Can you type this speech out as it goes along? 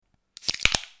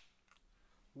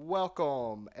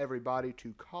Welcome, everybody,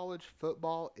 to College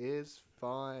Football is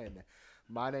Fun.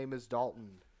 My name is Dalton,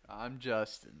 I'm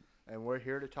Justin. and we're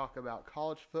here to talk about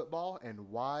college football and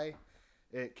why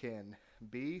it can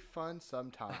be fun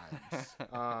sometimes.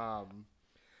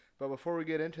 But before we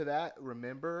get into that,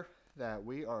 remember that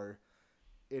we are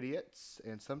idiots,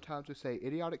 and sometimes we say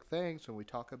idiotic things when we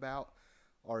talk about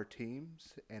our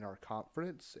teams and our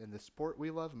conference and the sport we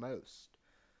love most.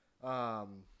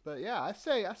 But yeah, I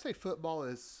say football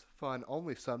is fun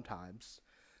only sometimes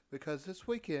because this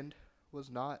weekend was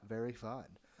not very fun.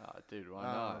 Oh, dude, why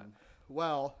not? Um,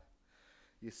 well,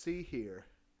 you see here,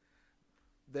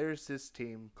 there's this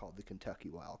team called the Kentucky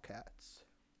Wildcats,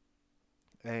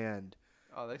 and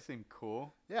Oh, they seem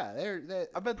cool. yeah, they're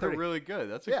I bet they're pretty really good.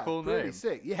 That's a yeah cool pretty name.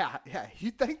 sick. Yeah, yeah, you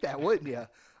think that, wouldn't you?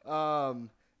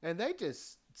 And they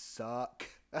just suck.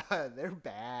 They're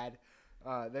bad.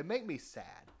 They make me sad.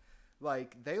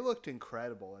 Like they looked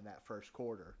incredible in that first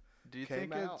quarter. Do you Came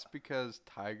think out it's because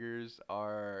tigers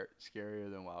are scarier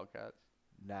than wildcats?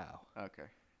 no, Okay.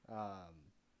 um,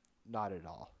 not at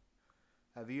all.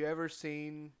 Have you ever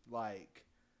seen like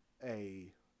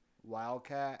a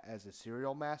wildcat as a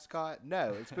cereal mascot?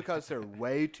 No, it's because they're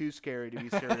way too scary to be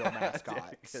cereal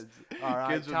mascots. Kids, All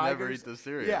right, kids would never eat the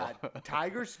cereal. Yeah,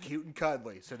 tigers cute and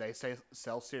cuddly, so they say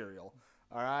sell cereal.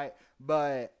 All right,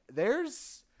 but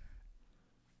there's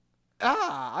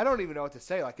I don't even know what to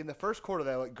say. Like in the first quarter,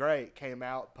 they looked great. Came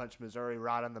out, punched Missouri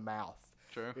right on the mouth.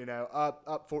 True. You know,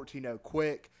 up 14-0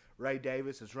 quick. Ray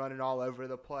Davis is running all over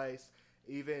the place.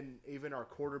 Even our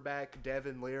quarterback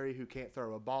Devin Leary, who can't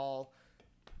throw a ball,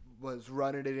 was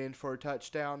running it in for a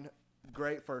touchdown.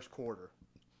 Great first quarter,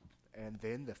 and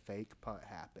then the fake punt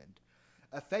happened.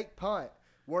 A fake punt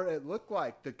where it looked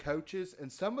like the coaches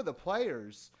and some of the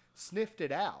players sniffed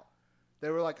it out. They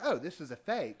were like, "Oh, this is a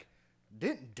fake."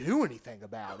 Didn't do anything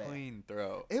about it. Clean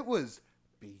throw. It was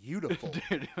beautiful.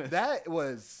 Dude, it was- That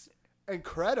was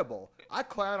incredible. I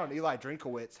clown on Eli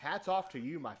Drinkowitz. Hats off to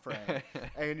you, my friend,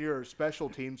 and your special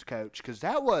teams coach, because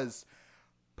that was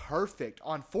perfect.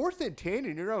 On 4th and 10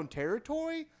 in your own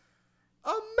territory,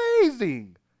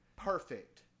 amazing.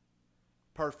 Perfect.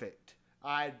 Perfect.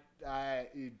 I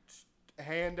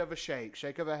hand of a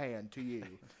shake of a hand to you.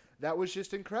 That was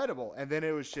just incredible. And then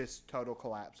it was just total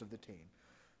collapse of the team.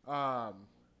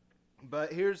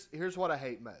 But here's what I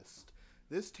hate most.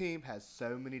 This team has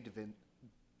so many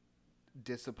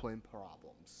discipline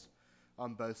problems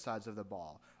on both sides of the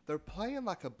ball. They're playing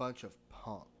like a bunch of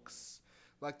punks.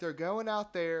 Like they're going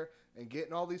out there and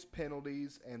getting all these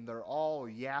penalties, and they're all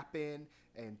yapping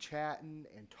and chatting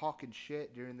and talking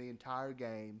shit during the entire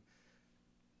game.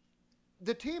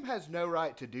 The team has no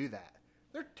right to do that.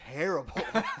 They're terrible.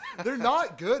 They're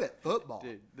not good at football.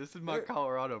 Dude, this is my They're-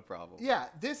 Colorado problem. Yeah,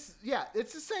 it's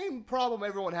the same problem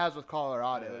everyone has with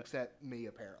Colorado, Yeah. except me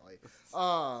apparently.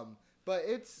 But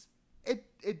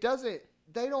it doesn't.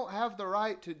 They don't have the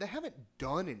right to. They haven't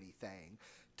done anything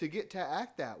to get to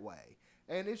act that way,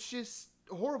 and it's just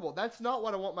horrible. That's not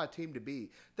what I want my team to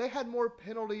be. They had more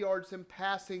penalty yards than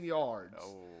passing yards.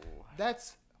 Oh.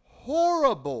 That's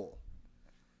horrible.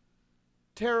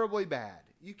 Terribly bad.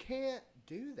 You can't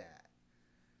do that.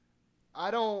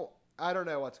 I don't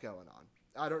know what's going on.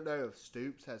 I don't know if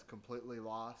Stoops has completely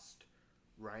lost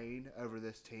reign over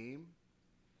this team.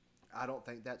 I don't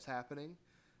think that's happening.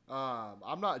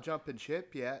 I'm not jumping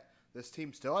ship yet. This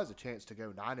team still has a chance to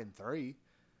go 9-3.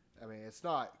 I mean, it's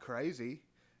not crazy.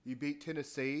 You beat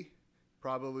Tennessee,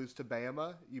 probably lose to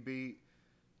Bama. You beat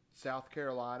South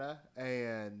Carolina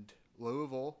and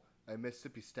Louisville and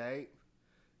Mississippi State.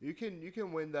 You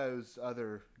can win those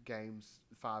other games,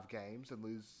 5 games, and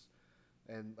lose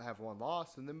and have one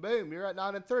loss, and then boom, you're at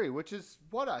 9-3, which is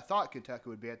what I thought Kentucky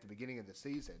would be at the beginning of the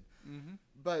season. Mm-hmm.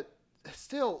 But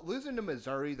still, losing to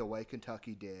Missouri the way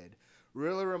Kentucky did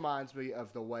really reminds me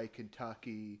of the way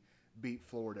Kentucky beat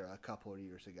Florida a couple of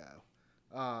years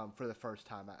ago for the first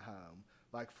time at home.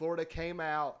 Like Florida came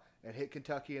out and hit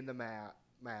Kentucky in the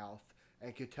mouth,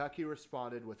 and Kentucky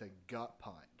responded with a gut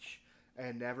punch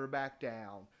and never backed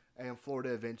down. And Florida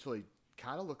eventually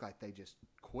kind of looked like they just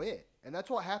quit. And that's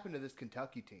what happened to this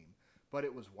Kentucky team, but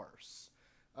it was worse.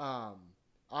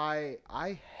 I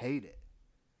hate it.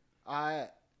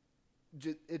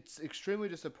 It's extremely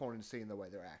disappointing seeing the way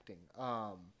they're acting.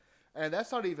 And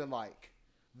that's not even like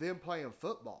them playing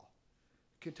football.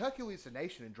 Kentucky leads the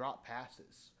nation in drop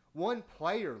passes. One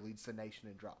player leads the nation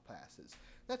in drop passes.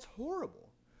 That's horrible.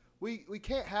 We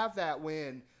can't have that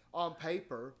when on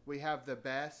paper we have the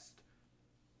best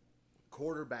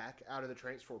quarterback out of the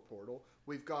transfer portal.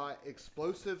 We've got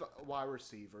explosive wide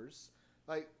receivers.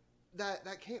 Like that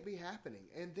can't be happening.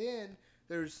 And then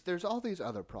there's all these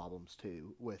other problems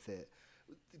too with it.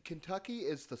 Kentucky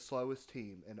is the slowest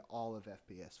team in all of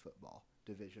FBS football,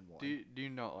 Division One. Do you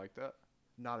not like that?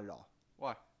 Not at all.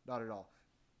 Why? Not at all.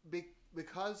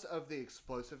 Because of the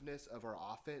explosiveness of our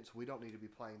offense, we don't need to be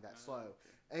playing that slow.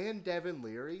 And Devin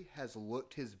Leary has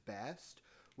looked his best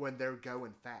when they're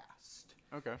going fast.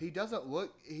 Okay. He doesn't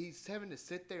look. He's having to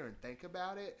sit there and think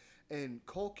about it. And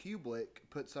Cole Kublick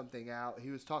put something out.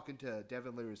 He was talking to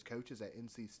Devin Leary's coaches at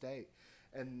NC State.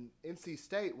 And NC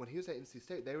State, when he was at NC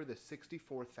State, they were the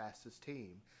 64th fastest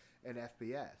team in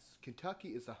FBS. Kentucky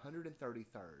is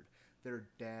 133rd. They're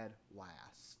dead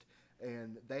last.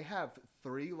 And they have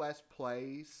 3 less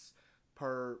plays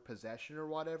per possession or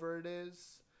whatever it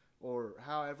is, or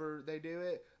however they do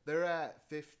it. They're at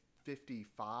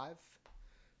 55.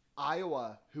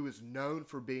 Iowa, who is known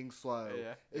for being slow,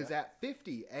 is at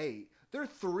 58. They're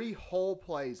 3 whole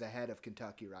plays ahead of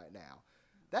Kentucky right now.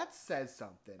 That says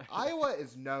something. Iowa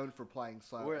is known for playing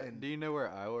slow. Do you know where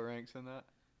Iowa ranks in that?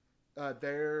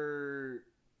 They're,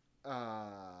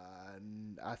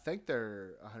 I think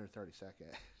they're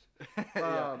 132nd.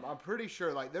 I'm pretty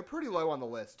sure, like, they're pretty low on the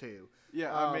list too.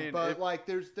 Yeah, I mean, but like,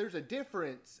 there's a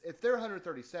difference. If they're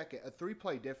 132nd, a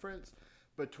 3-play difference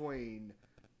between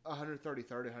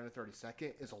 133rd and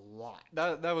 132nd is a lot.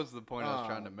 That was the point I was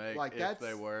trying to make. Like, if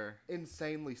they were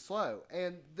insanely slow.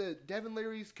 And the Devin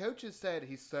Leary's coaches said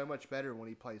he's so much better when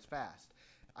he plays fast.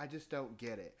 I just don't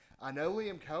get it. I know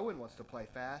Liam Cohen wants to play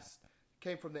fast.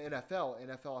 Came from the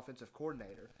NFL offensive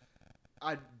coordinator.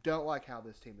 I don't like how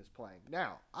this team is playing.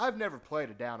 Now, I've never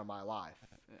played a down in my life.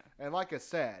 Yeah. And like I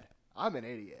said, I'm an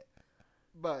idiot.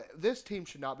 But this team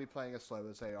should not be playing as slow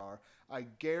as they are. I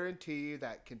guarantee you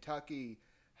that Kentucky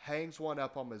hangs one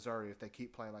up on Missouri if they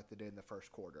keep playing like they did in the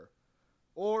first quarter.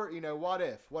 Or, what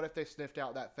if? What if they sniffed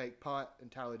out that fake punt?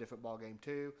 Entirely different ball game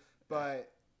too.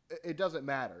 But it doesn't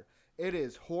matter. It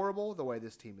is horrible the way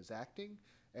this team is acting,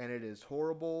 and it is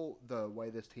horrible the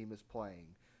way this team is playing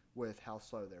with how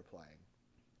slow they're playing.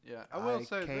 Yeah, I will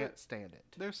say can't stand it.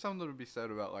 There's something to be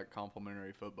said about like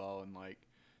complementary football and like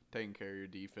taking care of your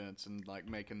defense and like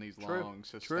making these long,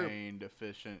 sustained,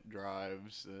 efficient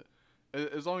drives.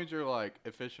 As long as you're like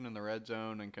efficient in the red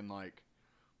zone and can like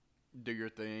do your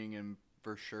thing and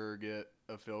for sure get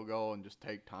a field goal and just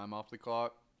take time off the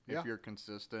clock. If you're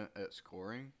consistent at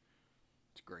scoring,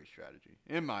 it's a great strategy,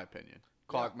 in my opinion.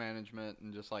 Clock management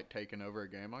and just like taking over a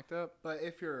game like that. But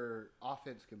if your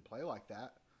offense can play like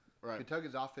that, right?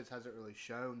 Kentucky's offense hasn't really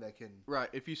shown they can. Right.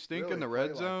 If you stink really in the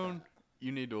red zone,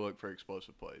 you need to look for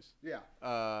explosive plays. Yeah.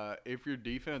 If your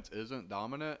defense isn't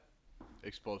dominant,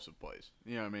 explosive plays.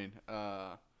 You know what I mean?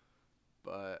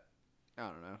 But I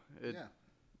don't know. It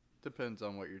depends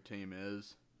on what your team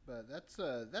is. But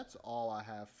that's all I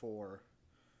have for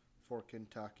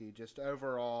Kentucky. Just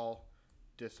overall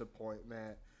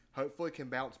disappointment. Hopefully can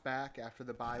bounce back after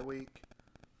the bye week.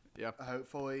 Yeah.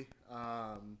 Hopefully.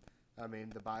 I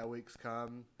mean, the bye weeks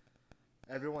come.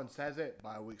 Everyone says it.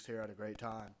 Bye weeks here at a great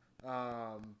time.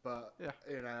 But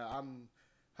I'm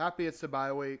happy it's the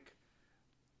bye week.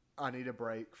 I need a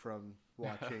break from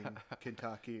watching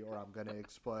Kentucky, or I'm gonna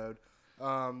explode.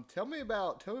 Tell me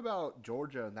about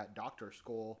Georgia and that doctor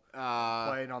school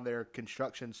playing on their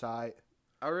construction site.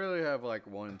 I really have like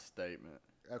one statement.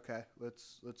 Okay,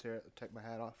 let's hear it. Take my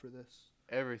hat off for this.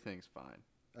 Everything's fine.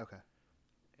 Okay.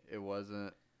 It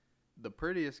wasn't the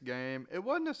prettiest game. It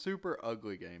wasn't a super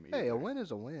ugly game either. Hey, a win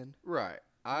is a win. Right.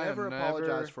 Never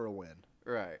apologize for a win.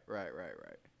 Right. A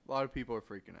lot of people are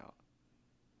freaking out.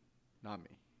 Not me.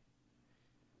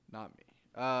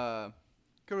 Could have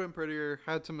been prettier.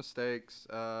 Had some mistakes.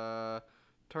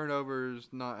 Turnovers,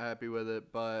 not happy with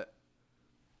it. But,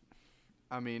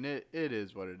 I mean, it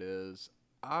is what it is.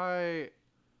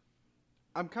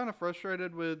 I'm kind of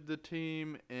frustrated with the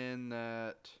team in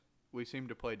that we seem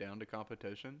to play down to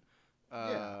competition.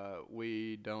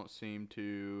 We don't seem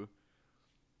to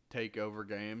take over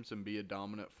games and be a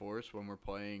dominant force when we're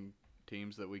playing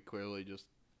teams that we clearly just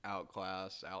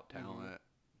outclass, out-talent.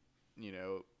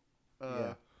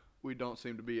 Mm-hmm. We don't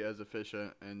seem to be as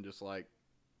efficient and just, like,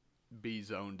 be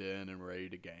zoned in and ready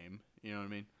to game. You know what I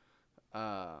mean?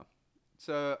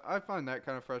 So I find that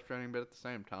kind of frustrating, but at the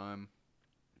same time,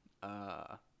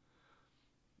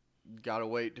 gotta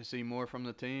wait to see more from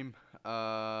the team.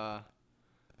 The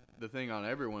thing on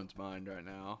everyone's mind right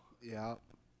now. Yeah.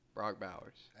 Brock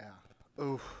Bowers. Yeah.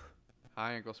 Oof.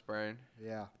 High ankle sprain.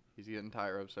 Yeah. He's getting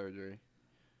tightrope surgery.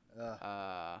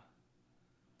 I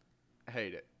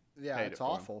hate it. Yeah, it's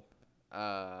awful.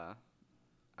 I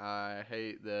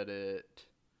hate that it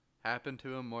happened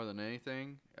to him more than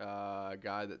anything. A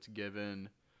guy that's given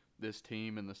this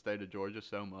team in the state of Georgia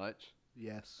so much.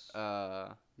 Yes.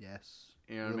 Yes.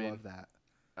 You know what I mean? Love that.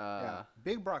 Yeah,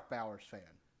 big Brock Bowers fan.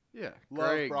 Yeah, Love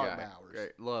great Brock guy. Bowers.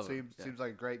 Great, love him. Seems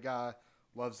like a great guy.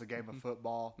 Loves the game of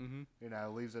football.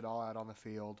 Leaves it all out on the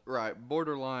field. Right,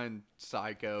 borderline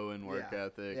psycho and work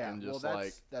ethic, and just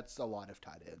that's a lot of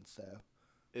tight ends. So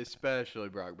especially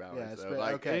Brock Bowers. Yeah, though.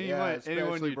 Like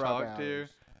anyone you Brock talk to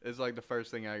is like the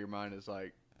first thing out of your mind is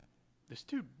like, this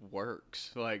dude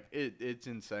works. Like it's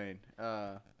insane.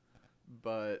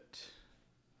 But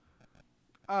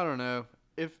I don't know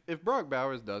if Brock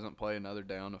Bowers doesn't play another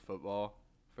down of football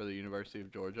for the University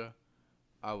of Georgia,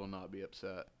 I will not be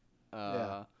upset.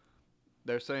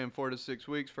 They're saying 4 to 6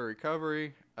 weeks for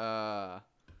recovery.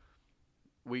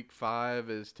 Week 5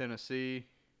 is Tennessee.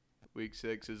 Week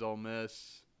 6 is Ole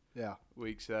Miss. Yeah.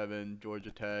 Week 7,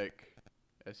 Georgia Tech.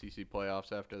 SEC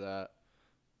playoffs after that.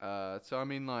 So, I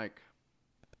mean, like,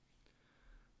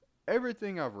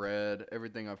 everything I've read,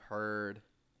 everything I've heard,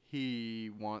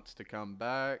 he wants to come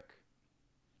back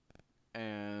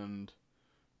and,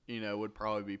 would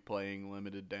probably be playing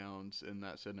limited downs in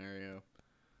that scenario.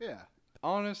 Yeah.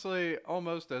 Honestly,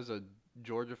 almost as a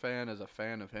Georgia fan, as a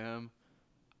fan of him,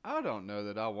 I don't know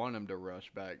that I want him to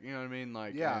rush back. You know what I mean?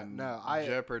 Like,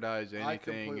 jeopardize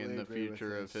anything in the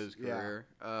future of his career.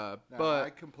 But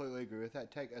I completely agree with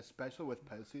that take, especially with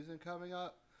postseason coming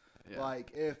up. Yeah.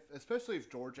 Like, especially if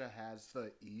Georgia has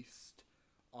the East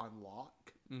on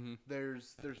lock,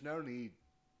 there's no need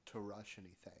to rush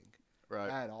anything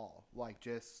at all. Like,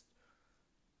 just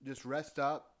rest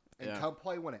up and come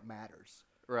play when it matters.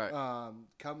 Right.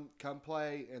 Come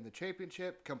play in the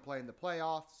championship. Come play in the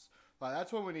playoffs. Like,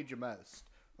 that's when we need you most.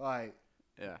 Like,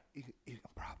 you can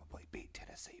probably beat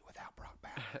Tennessee without Brock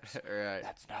Bowers. Right.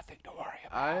 That's nothing to worry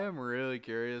about. I am really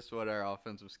curious what our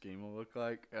offensive scheme will look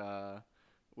like.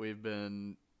 We've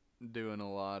been doing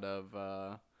a lot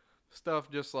of stuff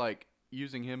just like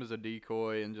using him as a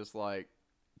decoy and just like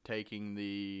taking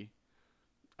the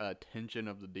attention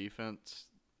of the defense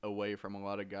away from a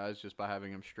lot of guys just by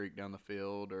having him streak down the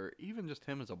field, or even just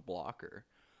him as a blocker.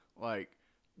 Like,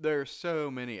 there are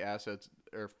so many assets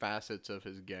or facets of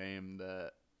his game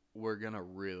that we're going to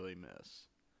really miss.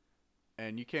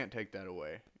 And you can't take that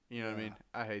away. You know what I mean?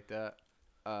 I hate that.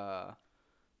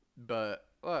 But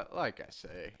like I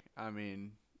say, I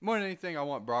mean, more than anything, I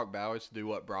want Brock Bowers to do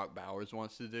what Brock Bowers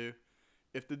wants to do.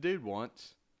 If the dude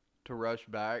wants to rush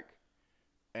back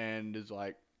and is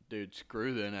like, dude,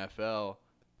 screw the NFL,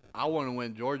 I want to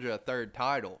win Georgia a third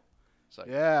title. It's like,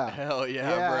 hell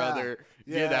yeah, brother.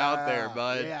 Get out there,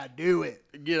 bud. Yeah, do it.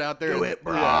 Get out there. Do it,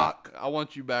 Brock. I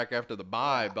want you back after the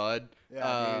bye, bud.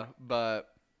 Yeah,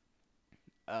 but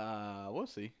we'll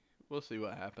see. We'll see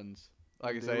what happens.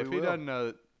 Like I say, if he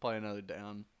doesn't play another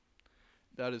down,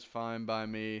 that is fine by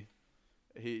me.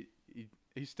 He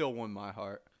still won my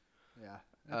heart. Yeah,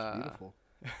 that's beautiful.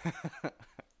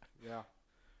 Yeah.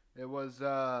 It was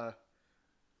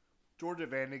Georgia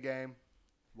Vandy game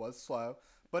was slow,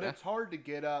 but it's hard to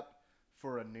get up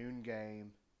for a noon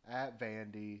game at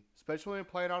Vandy, especially when you're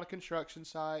playing on a construction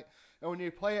site. And when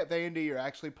you play at Vandy, you're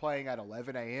actually playing at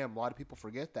 11 a.m. A lot of people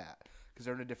forget that because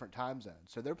they're in a different time zone.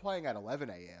 So they're playing at 11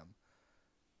 a.m.,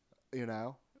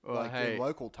 in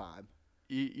local time.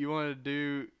 You want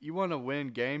to win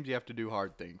games, you have to do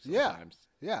hard things sometimes.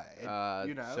 Yeah.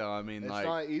 So, I mean, it's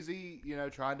not easy,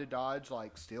 trying to dodge,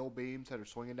 like, steel beams that are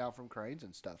swinging down from cranes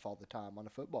and stuff all the time on a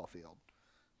football field.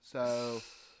 So,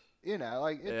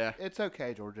 it's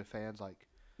okay, Georgia fans. Like,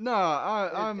 no,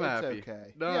 I'm happy. It's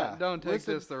okay. Don't take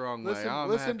this the wrong way. I'm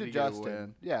listen happy to to Justin. get a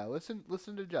win. Yeah,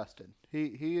 listen to Justin.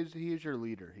 He is your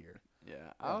leader here.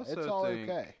 Yeah, I also it's all think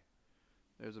okay.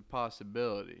 There's a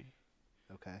possibility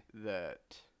Okay.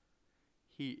 that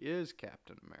he is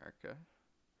Captain America.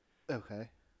 Okay.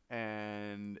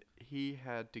 And he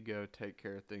had to go take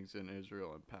care of things in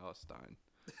Israel and Palestine.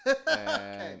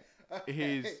 Okay.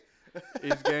 He's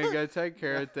going to go take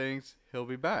care of things. He'll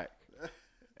be back.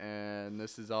 And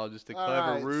this is all just a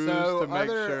clever ruse to make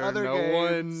sure no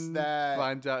one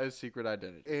finds out his secret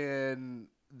identity. In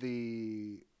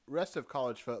the rest of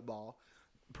college football,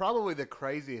 probably the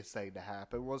craziest thing to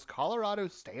happen was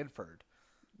Colorado-Stanford.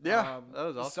 Yeah, that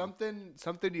was awesome.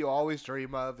 Something you always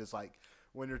dream of is like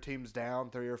when your team's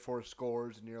down 3 or 4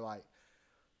 scores and you're like,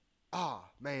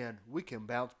 man, we can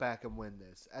bounce back and win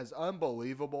this. As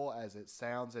unbelievable as it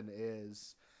sounds and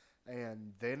is,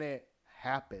 and then it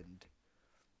happened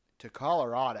to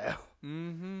Colorado.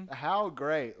 Mm-hmm. How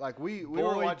great! Like we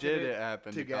were watching it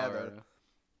happen together. To Colorado.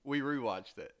 We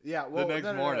rewatched it. Yeah, well, the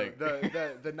next morning.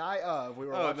 The night of, we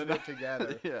were watching it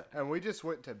together. Yeah, and we just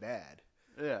went to bed.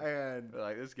 Yeah, and we're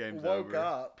like, this game's woke over.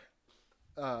 up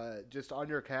just on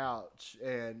your couch,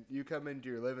 and you come into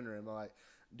your living room. I'm like,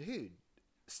 dude,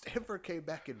 Stanford came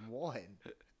back and won.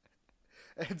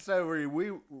 And so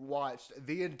we watched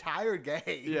the entire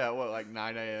game. Yeah, what, like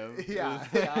 9 a.m.? Yeah,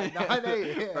 9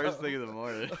 a.m. First thing in the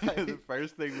morning. Like, the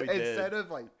first thing we did. Instead of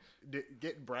like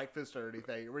getting breakfast or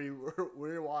anything,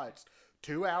 we watched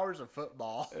 2 hours of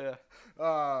football.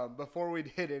 Yeah. Before we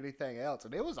did anything else,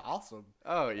 and it was awesome.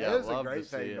 Oh yeah, it was a great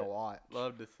thing to watch.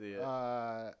 Love to see it.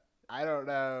 I don't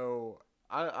know.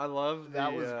 I love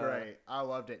that was great. I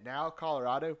loved it. Now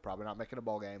Colorado probably not making a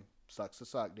bowl game. Sucks to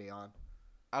suck, Dion.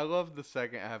 I love the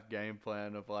second half game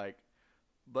plan of like,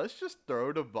 let's just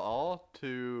throw the ball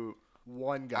to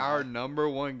one guy, our number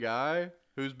one guy,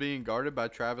 who's being guarded by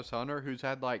Travis Hunter, who's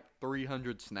had like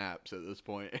 300 snaps at this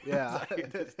point. Yeah.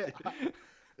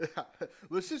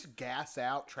 Let's just gas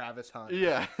out Travis Hunter.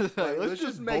 Yeah. Let's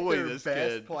just make bully their this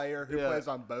best kid. player who plays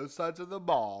on both sides of the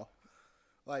ball.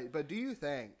 Like, but do you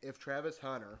think if Travis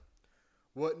Hunter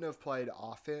wouldn't have played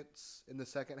offense in the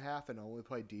second half and only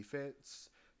played defense,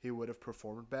 he would have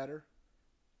performed better?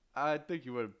 I think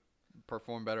he would have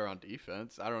performed better on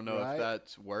defense. I don't know if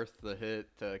that's worth the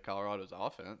hit to Colorado's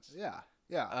offense. Yeah.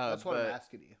 That's what I'm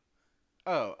asking you.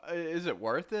 Oh, is it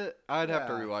worth it? I'd have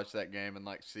to rewatch that game and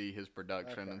like see his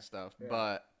production and stuff. Yeah.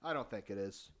 But I don't think it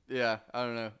is. Yeah, I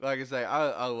don't know. Like I say,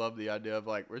 I love the idea of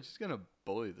like we're just gonna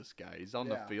bully this guy. He's on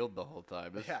the field the whole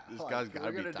time. This guy's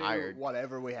gotta be tired. Do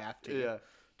whatever we have to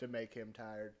to make him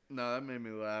tired. No, that made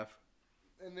me laugh.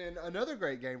 And then another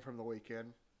great game from the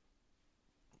weekend.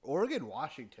 Oregon,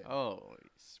 Washington. Holy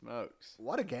smokes.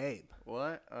 What a game.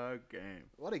 What a game.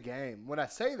 What a game. When I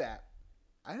say that,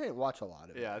 I didn't watch a lot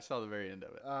of it. Yeah, I saw the very end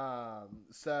of it.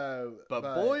 But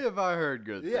boy, have I heard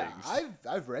good things. Yeah,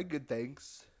 I've read good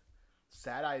things.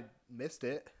 Sad I missed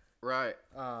it. Right.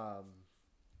 But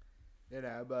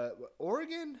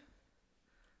Oregon,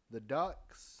 the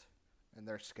Ducks, and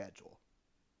their schedule.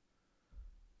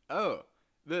 Oh,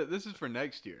 this is for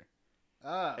next year.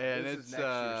 And this is next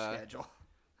year's schedule.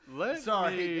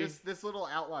 This little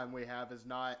outline we have is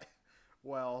not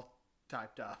well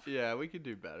typed up. Yeah, we could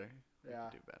do better.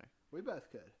 We both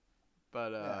could.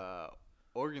 But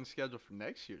Oregon's schedule for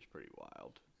next year is pretty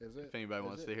wild. Is it? If anybody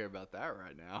wants to hear about that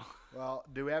right now. Well,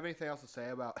 do we have anything else to say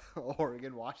about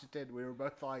Oregon, Washington? We were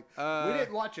both like, we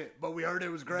didn't watch it, but we heard it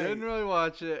was great. Didn't really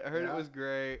watch it. I heard it was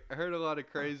great. I heard a lot of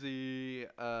crazy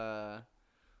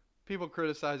people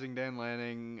criticizing Dan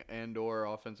Lanning and or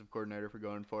offensive coordinator for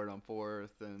going for it on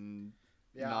fourth and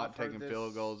not taking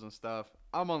field goals and stuff.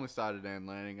 I'm on the side of Dan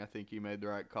Lanning. I think he made the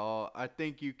right call. I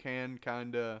think you can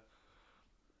kind of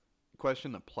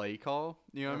question the play call.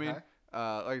 You know what I mean?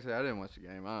 Like I said, I didn't watch the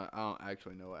game. I don't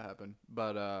actually know what happened.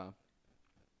 But,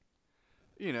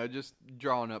 just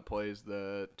drawing up plays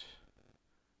that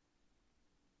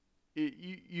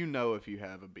you know if you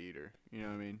have a beater. You know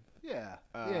what I mean? Yeah.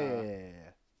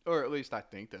 Or at least I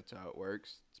think that's how it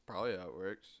works. It's probably how it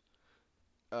works.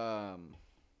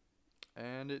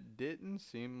 And it didn't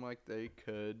seem like they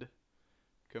could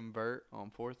convert on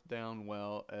fourth down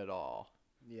well at all.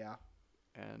 Yeah.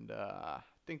 And I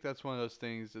think that's one of those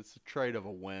things. It's a trait of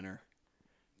a winner.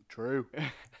 True.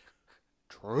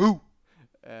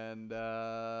 And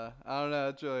I don't know.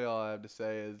 That's really all I have to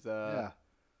say is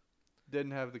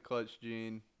didn't have the clutch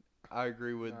gene. I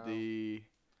agree with the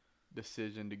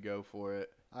decision to go for it.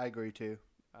 I agree too.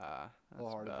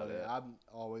 That's about it. I'm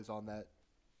always on that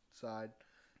side.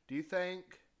 Do you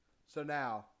think so?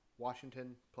 Now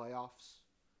Washington playoffs.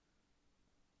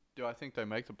 Do I think they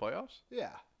make the playoffs?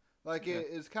 Yeah, it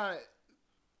is kind of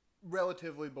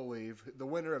relatively believe the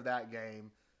winner of that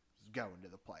game is going to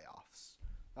the playoffs.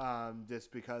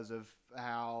 Just because of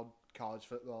how college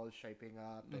football is shaping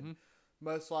up, and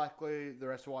most likely the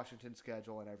rest of Washington's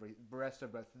schedule and the rest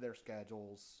of both of their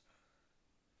schedules.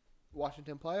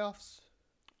 Washington playoffs?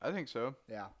 I think so.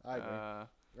 Yeah, I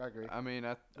agree. I mean,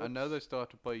 I know they still have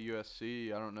to play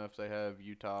USC. I don't know if they have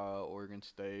Utah, Oregon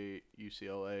State,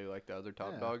 UCLA, like the other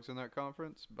top dogs in that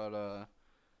conference. But,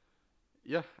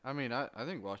 I mean, I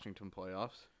think Washington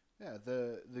playoffs. Yeah,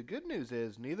 the good news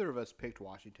is neither of us picked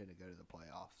Washington to go to the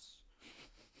playoffs.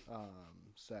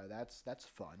 So that's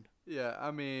fun. Yeah,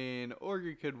 I mean,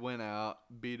 Oregon could win out,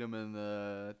 beat them in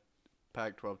the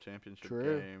Pac-12 championship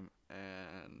game,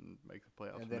 and make the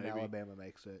playoffs. And then maybe. Alabama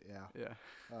makes it. Yeah.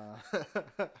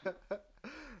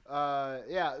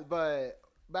 But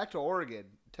back to Oregon.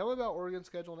 Tell me about Oregon's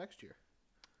schedule next year.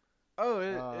 Oh,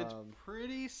 it's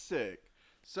pretty sick.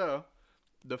 So,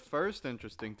 the first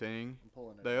interesting thing,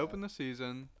 they open the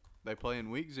season. They play in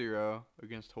week 0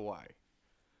 against Hawaii.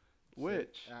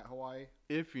 Which, at Hawaii,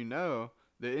 if you know,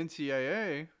 the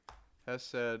NCAA has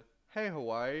said, "Hey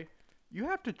Hawaii, you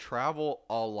have to travel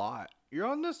a lot. You're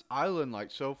on this island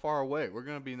so far away. We're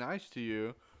going to be nice to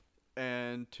you.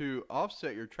 And to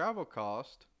offset your travel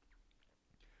cost,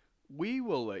 we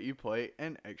will let you play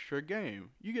an extra game.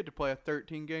 You get to play a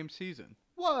 13-game season.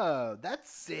 Whoa, that's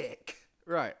sick.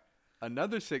 Right.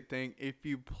 Another sick thing, if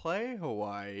you play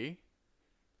Hawaii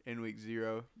in week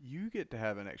 0, you get to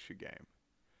have an extra game.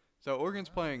 So Oregon's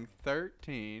playing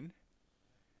 13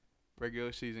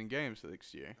 regular season games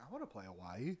next year. I want to play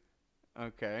Hawaii.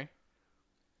 Okay.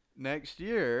 Next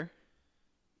year,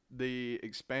 the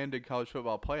expanded college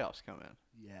football playoffs come in.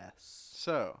 Yes.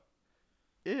 So,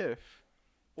 if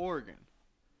Oregon.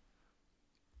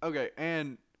 Okay,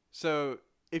 and so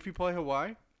if you play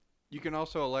Hawaii, you can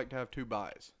also elect to have 2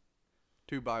 byes.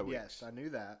 2 bye weeks. Yes, I knew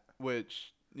that.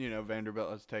 Which,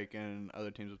 Vanderbilt has taken,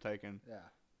 other teams have taken. Yeah.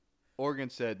 Oregon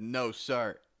said, no,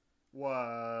 sir.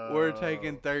 Whoa. We're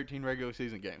taking 13 regular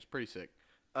season games. Pretty sick.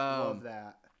 Love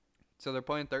that. So they're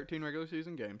playing 13 regular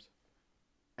season games.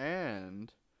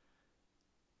 And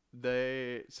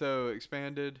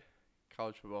expanded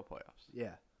college football playoffs.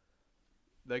 Yeah.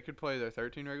 They could play their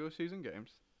 13 regular season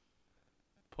games,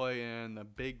 play in the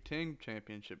Big Ten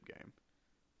championship game.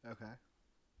 Okay.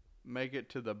 Make it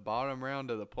to the bottom round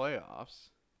of the playoffs.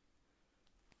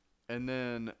 And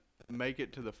then make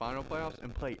it to the final playoffs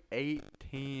and play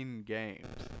 18 games.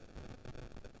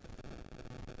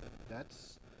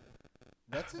 That's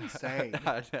insane.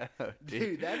 I know,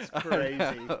 dude, that's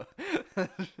crazy.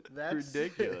 That's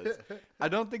ridiculous. I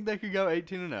don't think they could go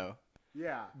 18-0.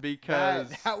 Yeah.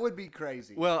 Because that would be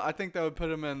crazy. Well, I think that would put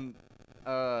them in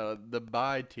the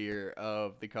bye tier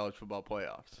of the college football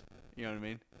playoffs. You know what I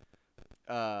mean?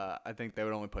 I think they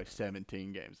would only play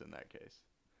 17 games in that case.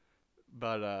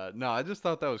 But, no, I just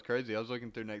thought that was crazy. I was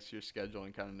looking through next year's schedule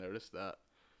and kind of noticed that.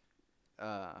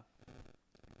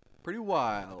 Pretty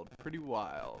wild. Pretty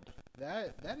wild.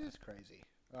 That is crazy.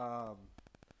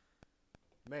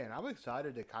 Man, I'm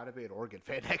excited to kind of be an Oregon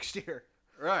fan next year.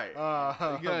 Right.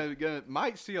 You're gonna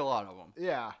might see a lot of them.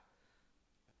 Yeah.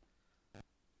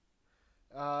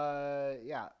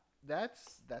 Yeah.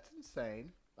 That's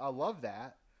insane. I love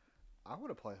that. I want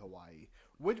to play Hawaii.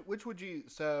 Which would you?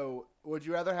 So, would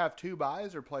you rather have 2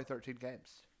 byes or play 13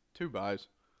 games? 2 byes.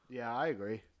 Yeah, I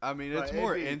agree. I mean, it's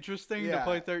more interesting to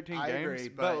play 13 games. I agree,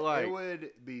 but like, it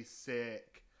would be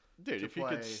sick. Dude, if you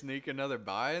could sneak another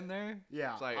bye in there,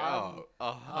 yeah, it's like, 100%.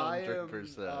 I am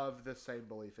 100%. of the same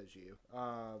belief as you.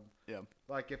 Yeah.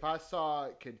 Like, if I saw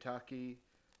Kentucky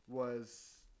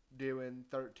was doing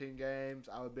 13 games,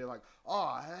 I would be like,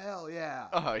 oh, hell yeah.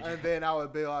 Oh, yeah. And then I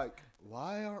would be like,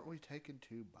 why aren't we taking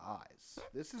 2 byes?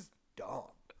 This is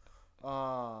dumb.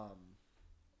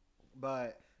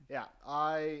 But, yeah,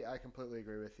 I completely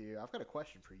agree with you. I've got a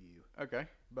question for you. Okay.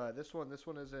 But this one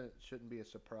shouldn't be a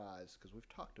surprise because we've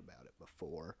talked about it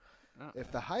before.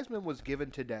 If the Heisman was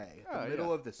given today, the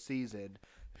middle of the season,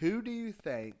 who do you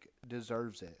think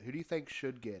deserves it? Who do you think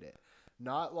should get it?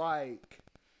 Not like,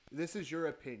 this is your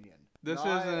opinion. This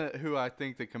isn't who I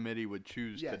think the committee would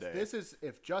choose today. This is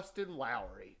if Justin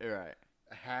Lowry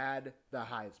had the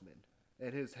Heisman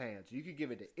in his hands. You could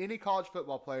give it to any college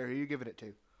football player. Who are you giving it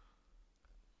to?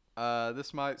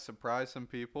 This might surprise some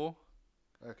people.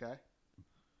 Okay.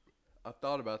 I've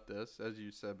thought about this, as you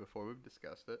said before. We've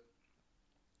discussed it.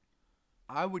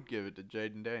 I would give it to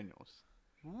Jaden Daniels.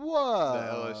 Whoa. The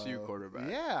LSU quarterback.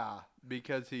 Yeah.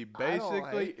 Because he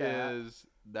basically is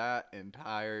that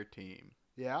entire team.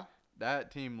 Yeah.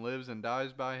 That team lives and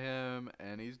dies by him,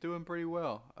 and he's doing pretty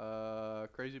well.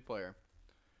 Crazy player.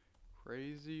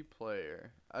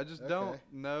 I just don't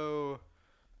know.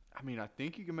 I mean, I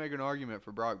think you can make an argument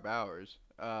for Brock Bowers,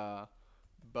 but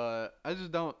I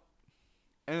just don't.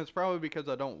 And it's probably because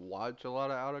I don't watch a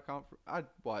lot of out-of-conference. I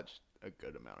watch a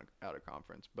good amount of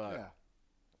out-of-conference, but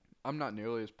I'm not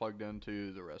nearly as plugged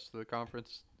into the rest of the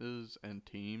conferences and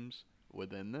teams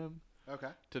within them. Okay.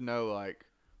 To know, like,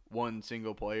 one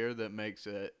single player that makes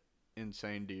an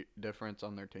insane difference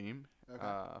on their team.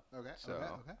 Okay.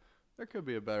 There could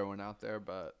be a better one out there,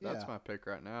 but that's my pick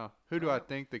right now. Who do I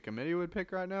think the committee would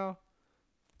pick right now?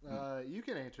 You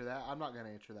can answer that. I'm not going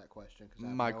to answer that question.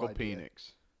 Michael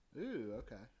Penix. Ooh,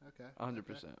 okay.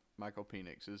 100%. Michael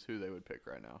Penix is who they would pick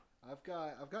right now. I've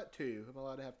got 2. I'm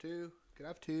allowed to have 2. Can I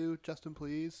have 2, Justin,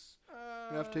 please?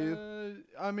 Can I have 2?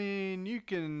 I mean, you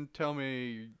can tell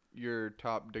me your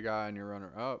top guy and your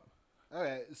runner-up.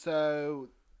 Okay, so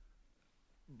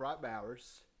Brock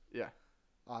Bowers. Yeah.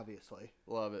 Obviously.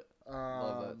 Love it.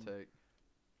 Love that take.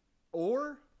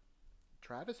 Or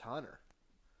Travis Hunter.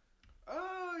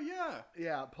 Oh, yeah.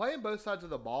 Yeah, playing both sides of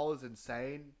the ball is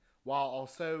insane while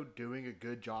also doing a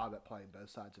good job at playing both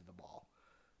sides of the ball.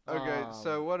 Okay,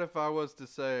 so what if I was to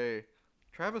say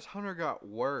Travis Hunter got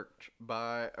worked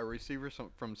by a receiver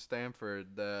from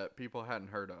Stanford that people hadn't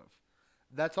heard of?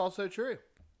 That's also true.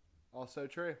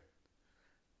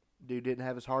 Dude didn't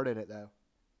have his heart in it though,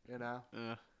 you know.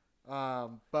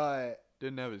 But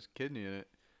didn't have his kidney in it.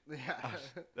 Yeah,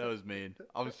 that was mean.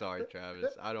 I'm sorry,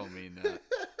 Travis. I don't mean that.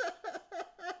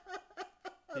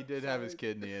 He did have his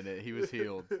kidney in it. He was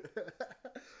healed.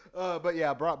 But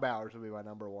yeah, Brock Bowers will be my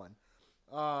number one.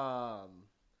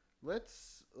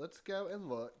 Let's go and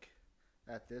look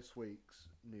at this week's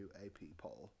new AP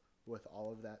poll. With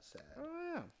all of that said,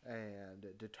 and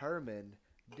determine,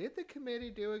 did the committee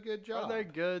do a good job? Are they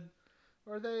good?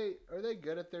 Are they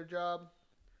good at their job?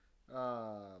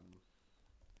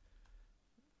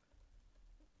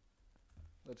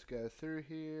 Let's go through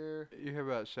here. You hear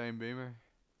about Shane Beamer?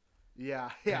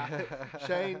 Yeah.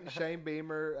 Shane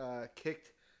Beamer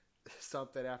kicked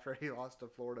something after he lost to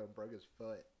Florida and broke his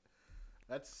foot.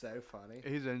 That's so funny.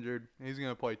 He's injured. He's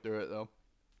gonna play through it though.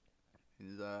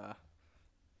 He's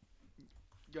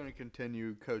gonna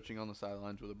continue coaching on the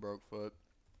sidelines with a broke foot.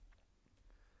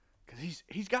 Cause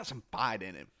he's got some fight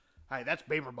in him. Hey, that's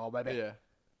Beamer ball, baby. Yeah.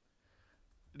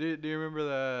 Do you remember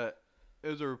that? It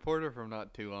was a reporter from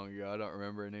not too long ago. I don't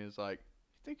remember, and he was like,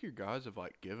 "You think your guys have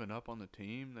like given up on the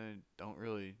team? They don't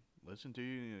really listen to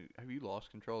you. Have you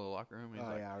lost control of the locker room?"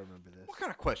 Oh, yeah, I remember this. What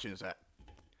kind of question is that?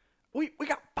 We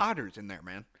got fighters in there,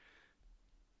 man.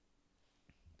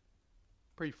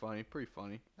 Pretty funny.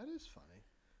 That is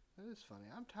funny.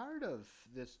 I'm tired of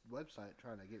this website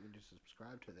trying to get me to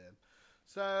subscribe to them.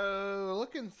 So,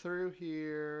 looking through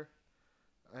here,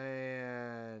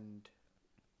 and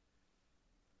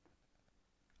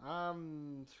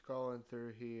I'm scrolling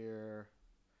through here.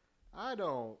 I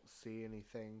don't see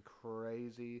anything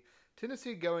crazy.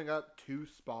 Tennessee going up 2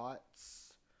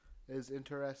 spots is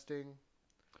interesting.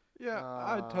 Yeah,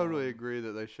 I totally agree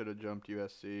that they should have jumped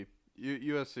USC.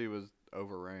 USC was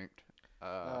overranked.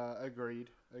 Agreed.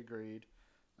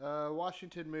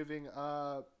 Washington moving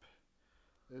up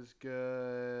is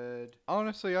good.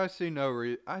 Honestly, I see no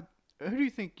reason. Who do you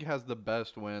think has the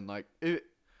best win? Like,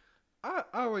 I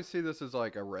always see this as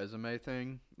like a resume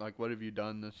thing. Like, what have you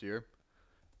done this year?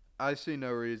 I see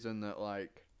no reason that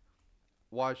like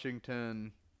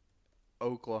Washington,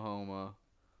 Oklahoma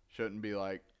shouldn't be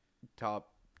like top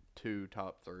 2,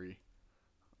 top 3.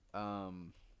 I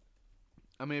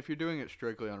mean, if you're doing it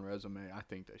strictly on resume, I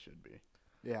think they should be.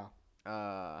 Yeah.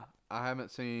 I haven't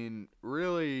seen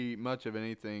really much of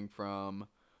anything from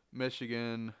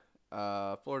Michigan.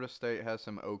 Florida State has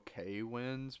some okay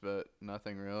wins, but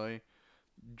nothing really.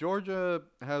 Georgia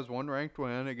has one ranked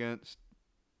win against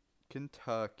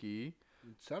Kentucky.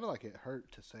 It sounded like it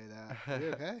hurt to say that. Are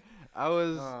you okay? I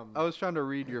was trying to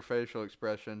read your facial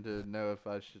expression to know if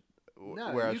I should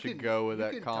I should go with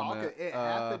that comment. It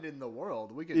happened in the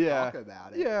world. We can talk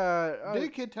about it. Yeah.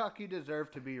 Did Kentucky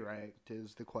deserve to be ranked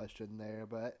is the question there.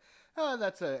 But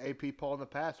that's an AP poll in the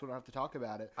past. We don't have to talk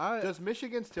about it. Does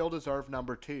Michigan still deserve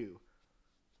number 2?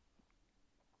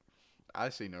 I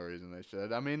see no reason they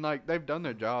should. I mean, like, they've done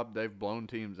their job. They've blown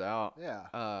teams out. Yeah.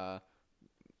 I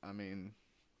mean,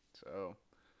 so.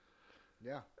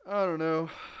 Yeah. I don't know.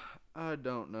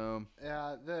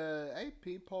 Yeah, the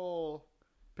AP poll.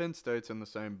 Penn State's in the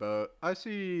same boat. I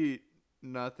see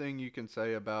nothing you can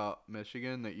say about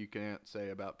Michigan that you can't say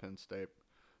about Penn State.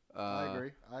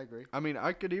 I agree. I mean,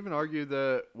 I could even argue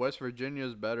that West Virginia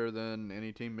is better than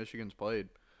any team Michigan's played.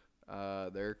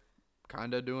 They're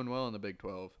kind of doing well in the Big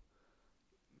 12.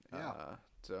 Yeah.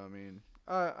 So, I mean,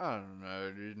 I don't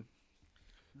know, dude.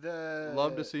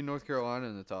 Love to see North Carolina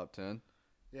in the top 10.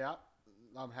 Yeah,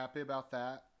 I'm happy about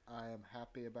that.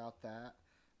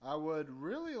 I would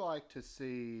really like to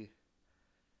see.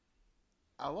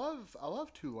 I love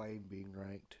Tulane being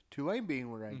ranked. Tulane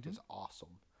being ranked is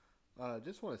awesome.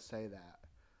 Just want to say that.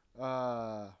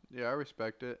 Yeah, I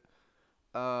respect it.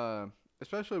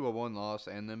 Especially with one loss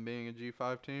and them being a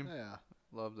G5 team. Yeah.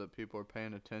 Love that people are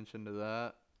paying attention to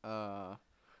that.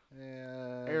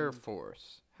 And Air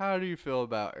Force. How do you feel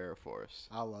about Air Force?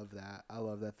 I love that. I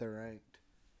love that they're ranked.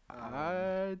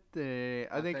 I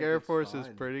think Air Force is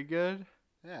pretty good.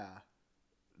 Yeah.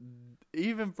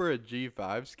 Even for a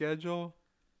G5 schedule,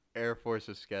 Air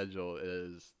Force's schedule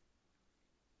it's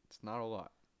not a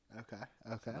lot. Okay.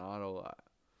 It's not a lot.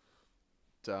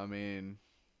 So, I mean,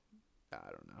 I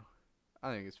don't know.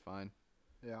 I think it's fine.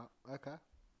 Yeah, okay.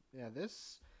 Yeah,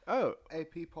 this Oh,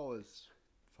 AP poll is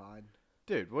fine.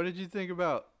 dude, what did you think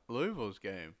about Louisville's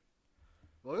game?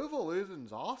 Louisville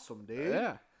losing's awesome, dude.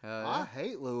 Yeah. I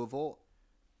hate Louisville.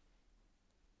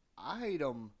 I hate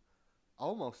them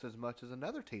almost as much as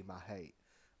another team I hate.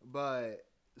 But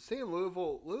seeing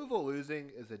Louisville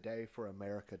losing is a day for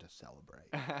America to celebrate.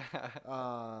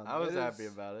 I was happy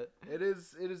about it. It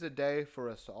is a day for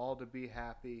us all to be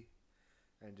happy.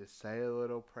 and just say a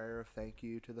little prayer of thank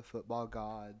you to the football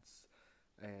gods,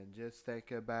 and just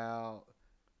think about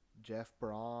Jeff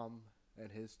Brom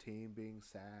and his team being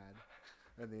sad,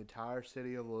 and the entire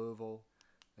city of Louisville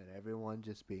and everyone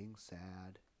just being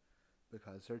sad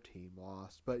because their team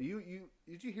lost. But you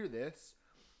did you hear this?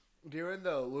 During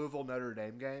the Louisville Notre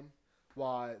Dame game,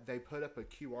 why they put up a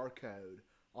QR code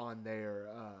on their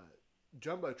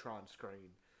Jumbotron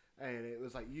screen, and it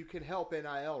was like, you can help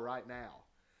NIL right now.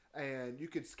 And you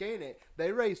could scan it.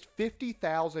 They raised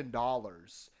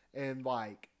 $50,000 in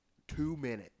like 2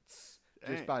 minutes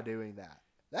just by doing that.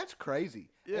 That's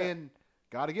crazy. Yeah. And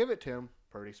got to give it to him.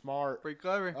 Pretty smart. Pretty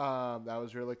clever. That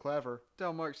was really clever.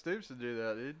 Tell Mark Stoops to do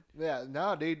that, dude. Yeah,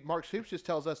 no, dude. Mark Stoops just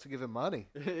tells us to give him money.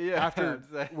 Yeah. After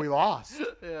we lost.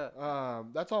 Yeah.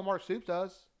 That's all Mark Stoops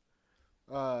does.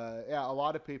 Yeah, a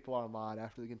lot of people online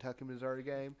after the Kentucky-Missouri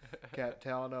game kept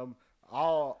telling them,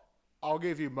 I'll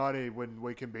give you money when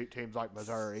we can beat teams like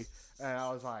Missouri. And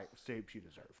I was like, Stoops, you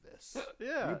deserve this.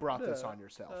 Yeah. You brought this on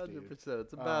yourself, 100%. Dude. 100%.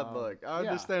 It's a bad look. I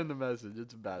understand the message.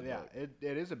 It's a bad look. Yeah,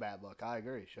 it is a bad look. I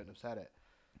agree. Shouldn't have said it.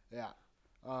 Yeah.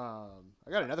 I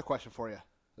got another question for you.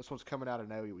 This one's coming out of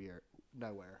nowhere.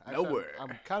 Actually,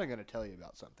 I'm kind of going to tell you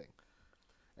about something.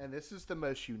 And this is the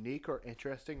most unique or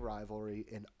interesting rivalry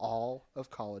in all of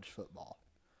college football.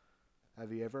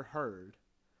 Have you ever heard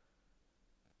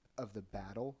of the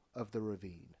Battle of the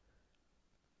Ravine?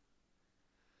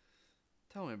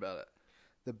 Tell me about it.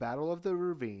 The Battle of the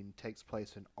Ravine takes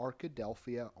place in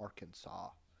Arkadelphia, Arkansas.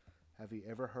 Have you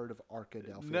ever heard of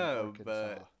Arkadelphia, Arkansas?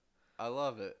 But I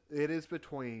love it. It is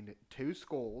between two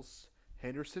schools,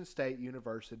 Henderson State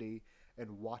University and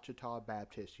Ouachita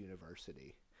Baptist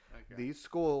University. Okay. These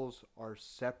schools are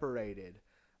separated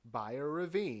by a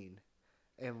ravine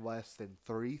and less than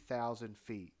 3,000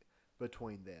 feet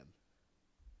between them.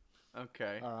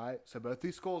 Okay. All right. So both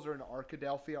these schools are in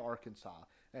Arkadelphia, Arkansas.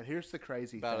 And here's the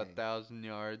crazy thing. About 1,000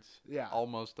 yards. Yeah.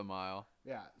 Almost a mile.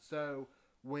 Yeah. So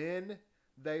when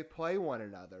they play one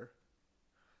another,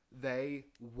 they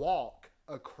walk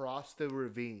across the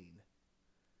ravine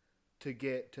to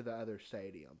get to the other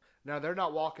stadium. Now, they're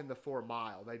not walking the 4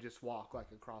 mile. They just walk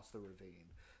like across the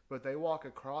ravine. But they walk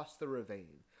across the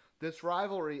ravine. This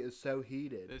rivalry is so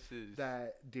heated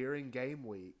that during game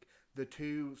week, the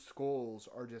two schools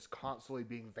are just constantly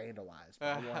being vandalized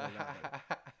by one another.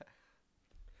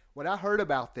 When I heard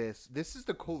about this is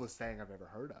the coolest thing I've ever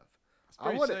heard of.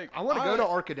 I want to go to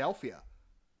Arkadelphia.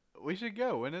 We should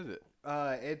go. When is it?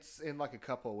 It's in like a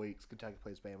couple of weeks. Kentucky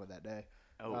plays Bama that day.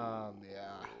 Oh.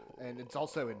 Yeah. And it's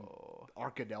also in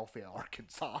Arkadelphia,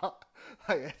 Arkansas.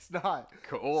 Like, it's not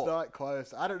cool. It's not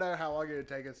close. I don't know how long it would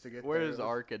take us to get there. Where is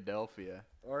Arkadelphia?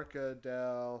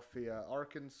 Arkadelphia,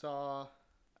 Arkansas.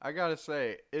 I gotta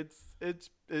say, it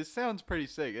sounds pretty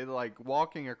sick. It like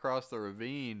walking across the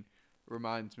ravine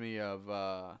reminds me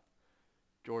of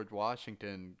George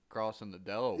Washington crossing the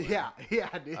Delaware.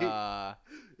 Yeah, dude.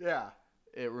 Yeah.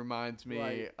 It reminds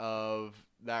me of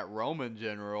that Roman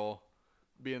general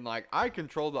being like, I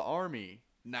control the army.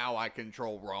 Now I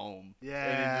control Rome. Yeah.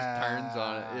 And he just turns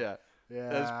on it. Yeah. Yeah.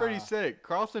 That's pretty sick.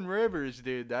 Crossing rivers,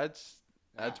 dude, that's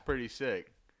pretty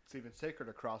sick. It's even sicker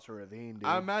to cross a ravine, dude.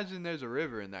 I imagine there's a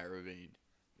river in that ravine.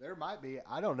 There might be.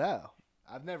 I don't know.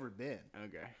 I've never been.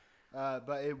 Okay.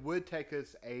 But it would take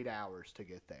us 8 hours to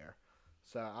get there.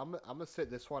 So I'm going to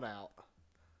sit this one out.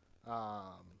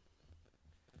 I'll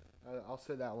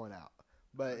sit that one out.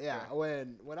 But yeah,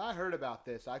 when I heard about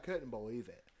this, I couldn't believe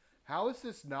it. How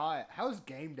is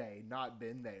game day not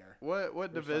been there?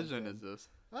 What division is this?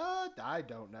 I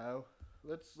don't know.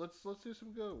 Let's do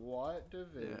some good. What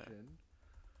division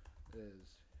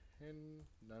is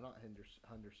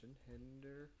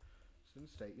Henderson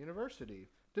State University.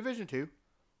 Division 2.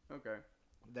 Okay.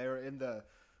 They're in the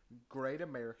Great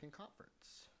American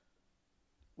Conference.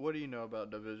 What do you know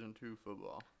about Division 2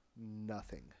 football?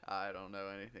 Nothing. I don't know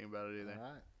anything about it either.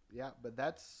 All right. Yeah, but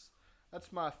that's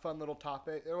my fun little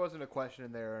topic. There wasn't a question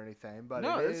in there or anything, but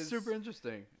it's super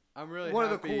interesting. I'm really one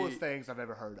of the coolest things I've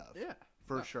ever heard of. Yeah,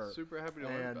 for sure. Super happy to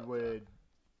learn about that.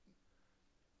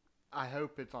 I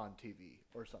hope it's on TV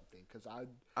or something because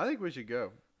I think we should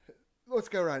go. Let's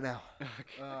go right now.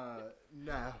 Okay.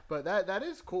 No, but that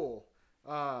is cool.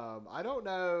 I don't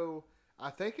know. I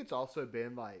think it's also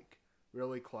been like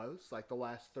really close. Like the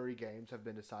last 3 games have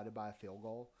been decided by a field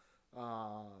goal.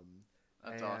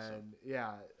 That's awesome.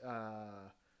 Yeah.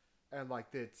 And like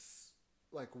it's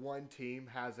like one team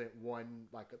hasn't won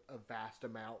like a vast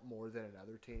amount more than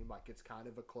another team. Like it's kind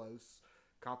of a close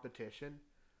competition.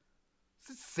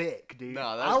 This is sick, dude.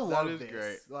 No, that is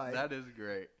great. Like, that is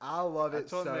great. I love it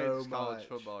so much. That's what makes college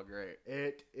football great.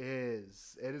 It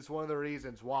is. It is one of the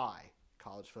reasons why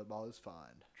college football is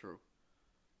fun. True.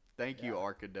 Thank you,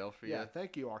 Arkadelphia. Yeah,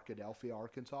 thank you, Arkadelphia,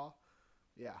 Arkansas.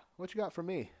 Yeah. What you got for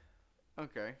me?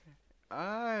 Okay.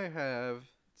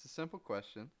 It's a simple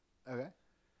question. Okay.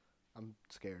 I'm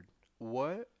scared.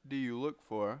 What do you look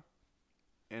for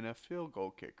in a field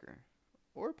goal kicker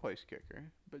or a place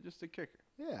kicker, but just a kicker?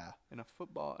 Yeah. In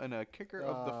a kicker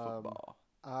of the football.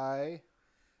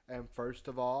 First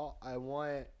of all, I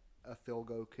want a field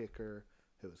goal kicker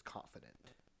who is confident.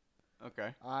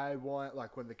 Okay. I want,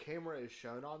 like, when the camera is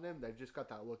shown on them, they've just got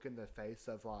that look in the face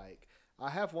of, like, I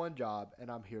have one job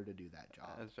and I'm here to do that job.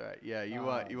 That's right. Yeah, you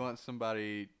want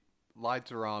somebody,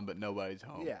 lights are on but nobody's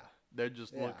home. Yeah. They're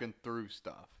just looking through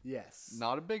stuff. Yes.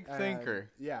 Not a big thinker.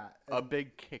 Yeah. A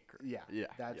big kicker. Yeah. Yeah.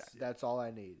 That's all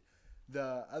I need.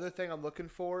 The other thing I'm looking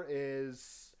for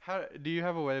is, how do you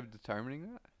have a way of determining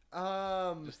that?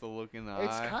 Just the look in the eye.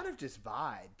 It's kind of just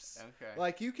vibes. Okay.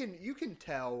 Like you can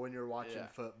tell when you're watching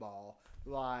football.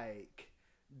 Like,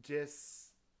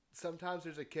 just sometimes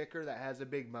there's a kicker that has a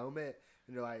big moment,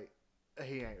 and you're like,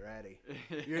 he ain't ready.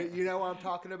 You know what I'm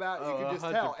talking about? You can just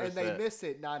 100%. tell, and they miss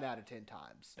it 9 out of 10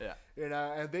 times. Yeah. You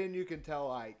know, and then you can tell,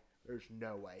 like, there's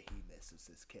no way he misses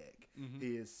this kick. Mm-hmm.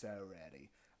 He is so ready.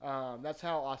 That's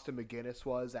how Austin McGinnis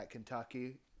was at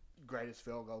Kentucky, greatest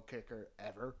field goal kicker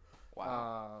ever.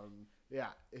 Wow.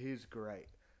 Yeah, he's great.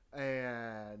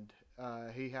 And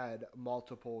he had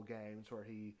multiple games where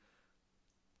he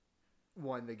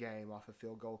won the game off a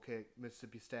field goal kick.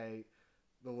 Mississippi State,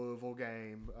 the Louisville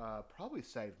game, probably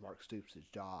saved Mark Stoops'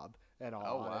 job, in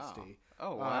all honesty.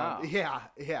 Oh, wow.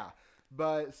 Yeah.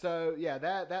 But, so, yeah,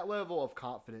 that level of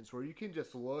confidence where you can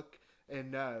just look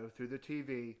and know through the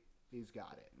TV, he's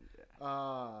got it.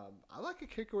 I like a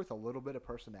kicker with a little bit of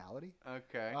personality.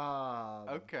 Okay.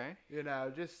 Okay. You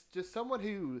know, just someone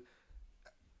who,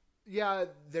 yeah,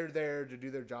 they're there to do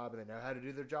their job and they know how to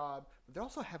do their job, but they're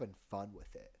also having fun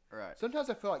with it. Right. Sometimes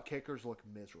I feel like kickers look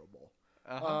miserable.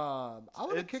 I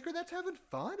want a kicker that's having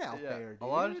fun out there, dude. A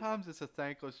lot of times it's a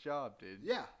thankless job, dude.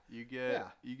 Yeah. You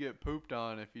get pooped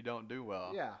on if you don't do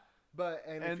well. Yeah. But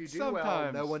if you do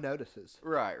well, no one notices.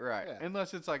 Right. Yeah.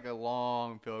 Unless it's like a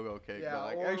long field goal kick, yeah,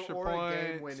 but like extra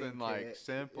points and like kick.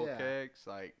 simple kicks,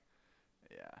 like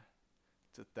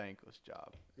it's a thankless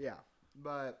job. Yeah,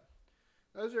 but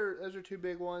those are two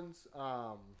big ones.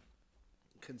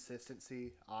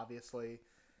 Consistency, obviously.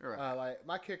 Right. Like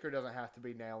my kicker doesn't have to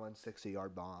be nailing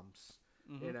 60-yard bombs.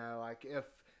 Mm-hmm. You know, like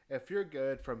if you're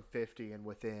good from 50 and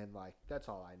within, like that's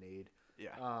all I need.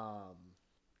 Yeah.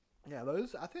 Yeah,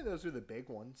 I think those are the big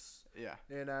ones. Yeah.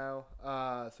 You know,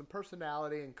 some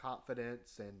personality and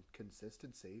confidence and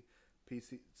consistency.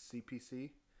 CPC.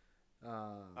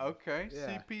 Okay,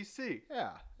 yeah. CPC.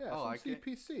 Yeah, some like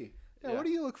CPC. It. Yeah, what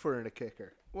do you look for in a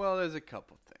kicker? Well, there's a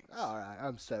couple things. All right,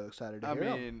 I'm so excited to hear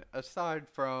I mean, aside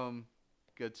from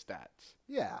good stats.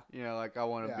 Yeah. You know, like I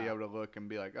want to be able to look and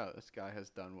be like, oh, this guy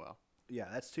has done well. Yeah,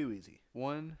 that's too easy.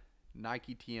 One,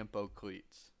 Nike Tiempo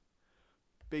cleats.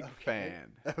 Big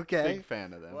fan. Okay. Big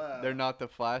fan of them. Wow. They're not the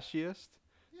flashiest.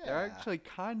 Yeah. They're actually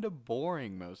kind of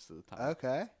boring most of the time.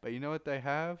 Okay. But you know what they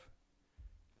have?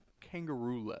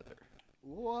 Kangaroo leather.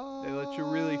 What? They let you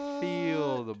really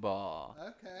feel the ball.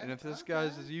 Okay. And if this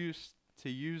guy's used to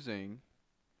using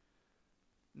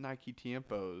Nike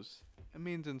Tiempos, it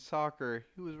means in soccer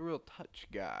he was a real touch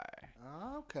guy.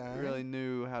 Okay. He really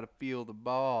knew how to feel the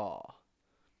ball,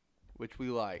 which we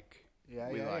like.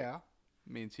 Yeah.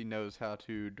 Means he knows how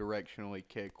to directionally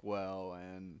kick well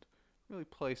and really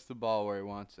place the ball where he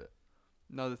wants it.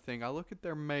 Another thing, I look at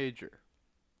their major.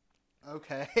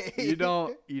 Okay. You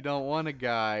don't want a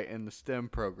guy in the STEM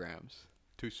programs.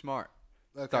 Too smart.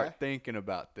 Okay. Start thinking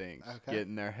about things. Okay. Get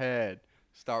in their head.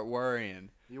 Start worrying.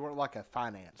 You weren't like a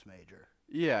finance major.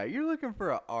 Yeah, you're looking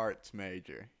for an arts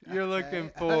major. You're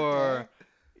looking for,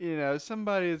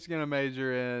 somebody that's going to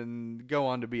major in, go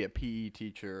on to be a PE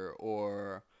teacher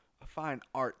or a fine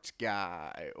arts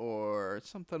guy or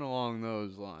something along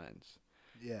those lines.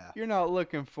 Yeah. You're not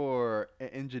looking for an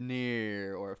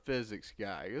engineer or a physics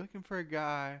guy. You're looking for a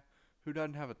guy who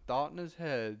doesn't have a thought in his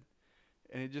head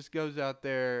and he just goes out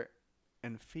there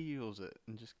and feels it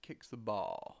and just kicks the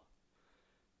ball.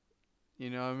 You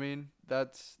know what I mean?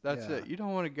 That's it. You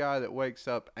don't want a guy that wakes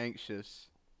up anxious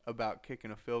about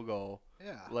kicking a field goal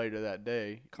later that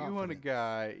day. Confidence. You want a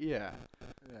guy,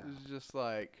 who's just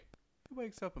like, he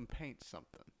wakes up and paints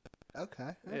something.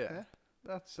 Okay. Yeah.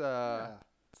 That's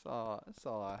all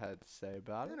I had to say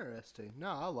about it. Interesting. No,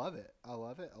 I love it. I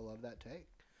love that take.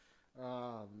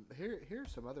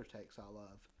 Here's some other takes I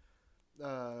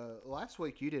love. Last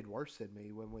week you did worse than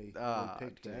me when we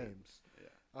picked games. Yeah.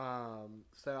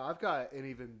 So I've got an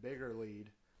even bigger lead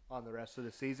on the rest of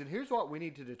the season. Here's what we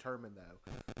need to determine, though,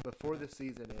 before the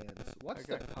season ends. What's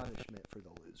the punishment for the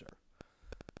loser?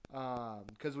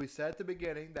 Because we said at the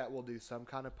beginning that we'll do some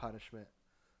kind of punishment.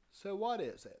 So what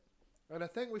is it? And I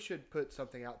think we should put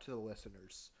something out to the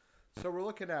listeners. So we're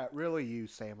looking at really you,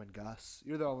 Sam and Gus.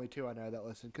 You're the only two I know that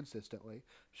listen consistently.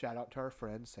 Shout out to our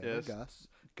friends, Sam and Gus.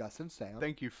 Gus and Sam.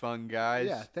 Thank you, fun guys.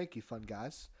 Yeah, thank you, fun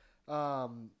guys.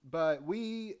 But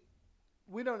we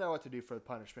don't know what to do for the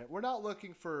punishment. We're not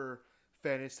looking for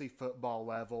fantasy football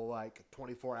level, like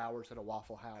 24 hours at a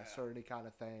Waffle House or any kind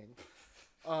of thing.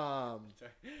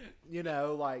 You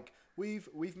know, like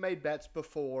we've made bets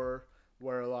before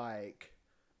where, like,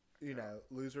 you know,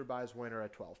 loser buys winner a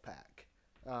 12-pack.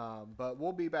 But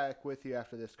we'll be back with you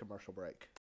after this commercial break.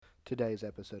 Today's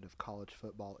episode of College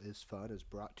Football is Fun is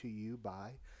brought to you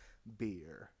by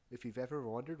beer. If you've ever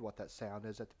wondered what that sound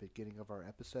is at the beginning of our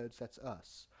episodes, that's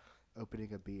us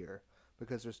opening a beer.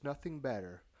 Because there's nothing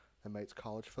better that makes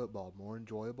college football more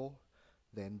enjoyable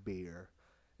than beer.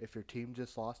 If your team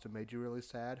just lost and made you really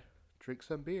sad, drink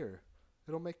some beer.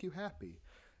 It'll make you happy.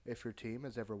 If your team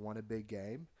has ever won a big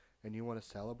game and you want to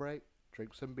celebrate,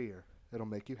 drink some beer. It'll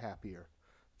make you happier.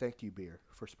 Thank you, beer,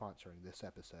 for sponsoring this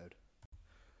episode.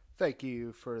 Thank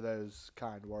you for those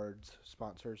kind words,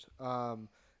 sponsors.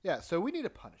 Yeah, so we need a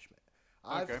punishment.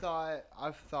 Okay.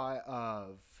 I've thought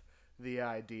of the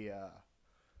idea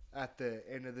at the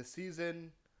end of the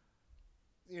season.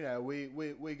 You know,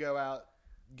 we go out,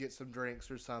 get some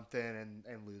drinks or something,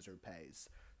 and loser pays.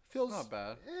 Feels not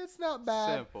bad. It's not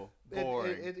bad. Simple.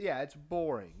 Boring. It's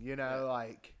boring. You know,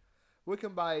 like we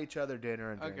can buy each other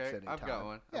dinner and drinks anytime. I've got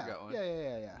one.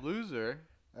 Yeah. Loser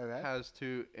has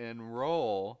to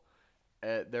enroll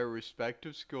at their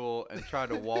respective school and try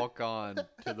to walk on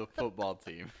to the football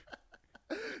team.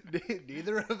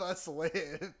 Neither of us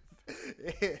live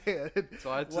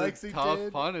So that's Lexington, a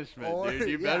tough punishment, dude.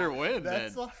 You better win,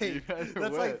 that's then.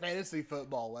 That's like fantasy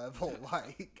football level,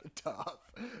 like, tough.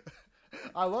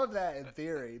 I love that in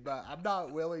theory, but I'm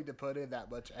not willing to put in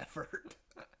that much effort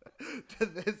to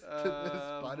this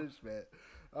punishment.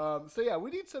 So yeah,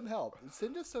 we need some help.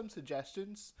 Send us some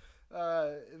suggestions.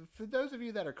 For those of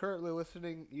you that are currently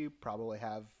listening, you probably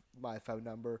have my phone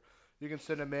number. You can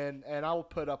send them in, and I'll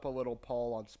put up a little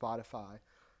poll on Spotify.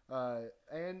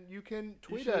 And you can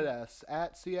tweet at us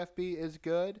at CFB is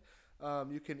good.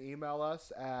 You can email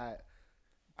us at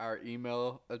our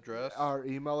email address. Our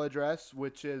email address,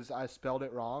 which is, I spelled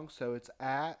it wrong, so it's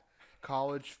at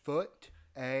collegefoot,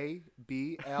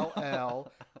 ABLL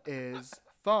is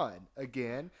fun.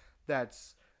 Again,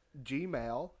 that's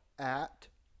Gmail at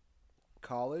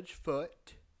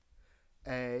collegefoot,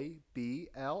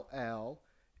 ABLL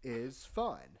is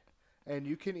fun. And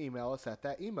you can email us at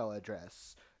that email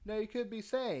address. Now, you could be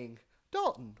saying,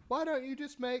 Dalton, why don't you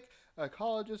just make a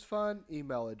college is fun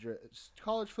email address,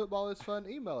 college football is fun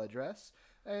email address,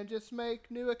 and just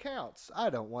make new accounts? I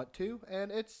don't want to,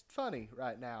 and it's funny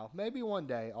right now. Maybe one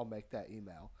day I'll make that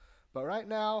email. But right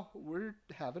now, we're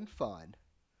having fun.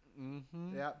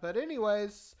 Mm-hmm. Yeah, but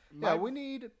anyways, we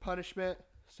need punishment,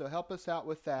 so help us out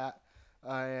with that.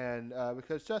 And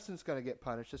because Justin's going to get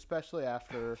punished, especially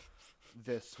after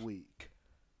this week.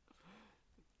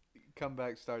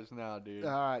 Comeback starts now, dude.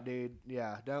 All right, dude.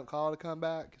 Yeah, don't call it a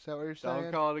comeback. Is that what you're saying?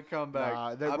 Don't call it a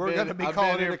comeback. Nah, we're going to be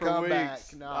calling it a comeback.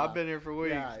 Nah. I've been here for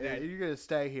weeks, yeah, you're going to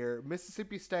stay here.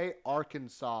 Mississippi State,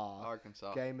 Arkansas.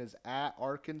 Game is at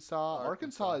Arkansas.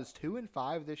 Arkansas is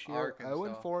 2-5 this year,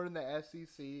 0-4 in the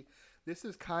SEC. This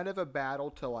is kind of a battle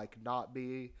to, like, not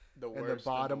be in the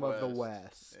bottom of the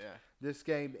West. Yeah. This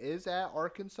game is at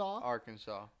Arkansas.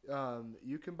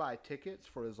 You can buy tickets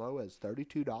for as low as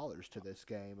 $32 to this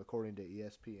game, according to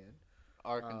ESPN.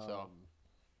 Arkansas.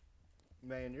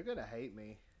 Man, you're gonna hate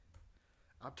me.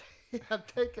 I'm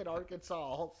taking Arkansas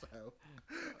also.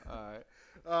 All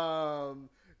right.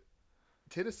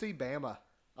 Tennessee, Bama.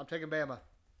 I'm taking Bama.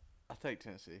 I'll take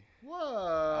Tennessee. Whoa.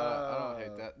 I don't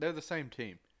hate that. They're the same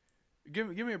team. Give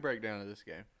me a breakdown of this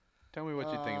game. Tell me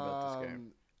what you think about this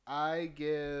game. I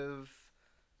give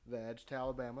the edge to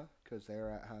Alabama because they're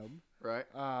at home. Right.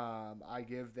 I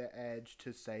give the edge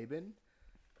to Saban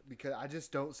because I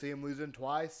just don't see him losing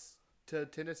twice to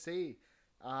Tennessee.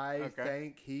 I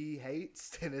think he hates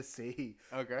Tennessee.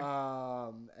 Okay.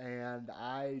 And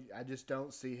I just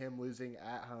don't see him losing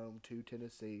at home to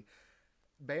Tennessee.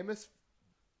 Bama's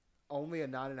only a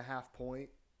 9.5 point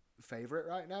favorite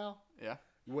right now. Yeah.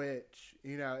 Which,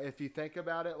 you know, if you think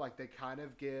about it, like, they kind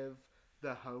of give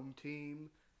the home team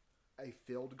a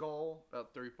field goal.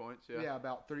 About 3 points, yeah. Yeah,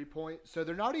 about 3 points. So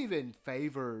they're not even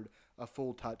favored a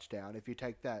full touchdown if you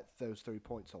take those 3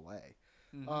 points away.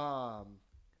 Mm-hmm.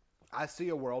 I see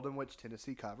a world in which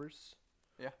Tennessee covers.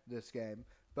 this game.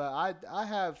 But I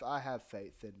have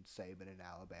faith in Saban and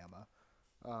Alabama.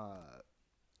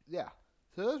 Yeah.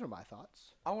 So those are my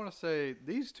thoughts. I want to say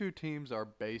these two teams are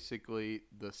basically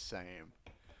the same.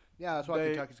 Yeah, that's why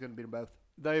Kentucky's going to beat them both.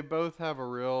 They both have a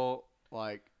real,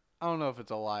 I don't know if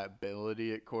it's a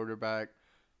liability at quarterback,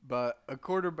 but a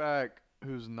quarterback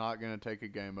who's not going to take a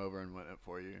game over and win it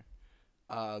for you.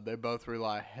 They both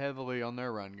rely heavily on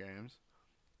their run games.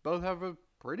 Both have a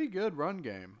pretty good run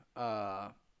game.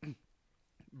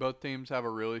 Both teams have a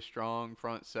really strong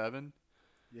front seven.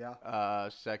 Yeah.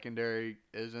 Secondary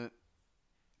isn't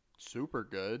super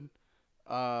good.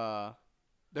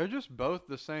 They're just both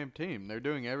the same team. They're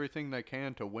doing everything they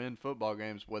can to win football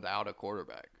games without a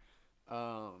quarterback.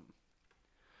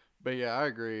 But yeah, I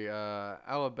agree.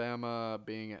 Alabama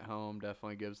being at home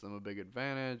definitely gives them a big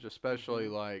advantage, especially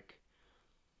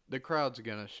the crowd's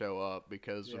gonna show up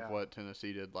because of what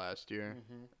Tennessee did last year.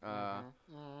 I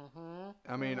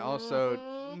mean,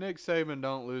 also Nick Saban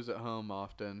don't lose at home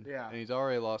often. Yeah. And he's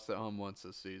already lost at home once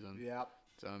this season. Yep.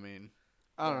 So I mean,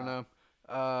 I don't know.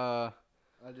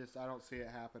 I don't see it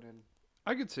happening.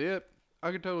 I could see it.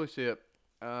 I could totally see it.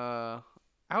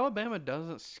 Alabama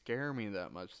doesn't scare me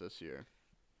that much this year.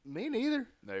 Me neither.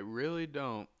 They really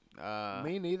don't.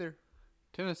 Me neither.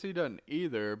 Tennessee doesn't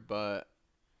either, but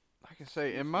like I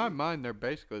say, in my mind, they're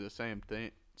basically the same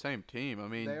team. I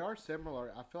mean, they are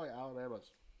similar. I feel like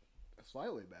Alabama's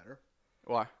slightly better.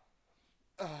 Why?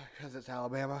 Because it's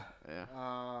Alabama.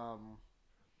 Yeah.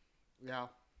 Yeah.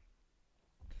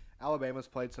 Alabama's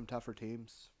played some tougher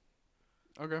teams.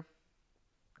 Okay.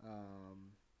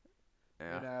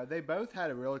 Yeah. You know, they both had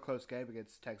a really close game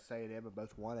against Texas A&M and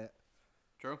both won it.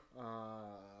 True.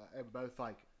 And both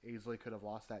easily could have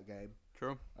lost that game.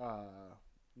 True.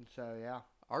 So yeah.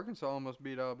 Arkansas almost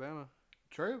beat Alabama.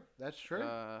 True. That's true.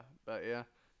 But yeah,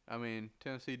 I mean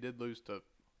Tennessee did lose to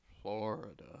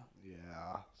Florida.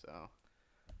 Yeah. So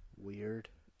weird.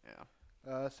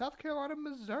 Yeah. South Carolina,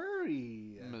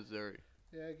 Missouri. Missouri.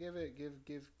 Yeah, give me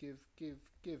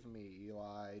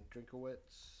Eli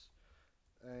Drinkowitz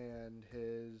and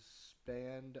his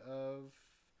band of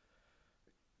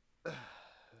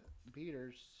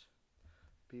beaters.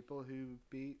 People who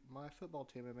beat my football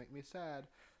team and make me sad.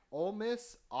 Ole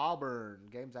Miss, Auburn.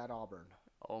 Game's at Auburn.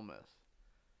 Ole Miss.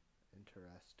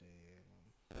 Interesting.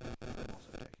 I'm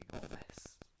also taking Ole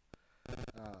Miss.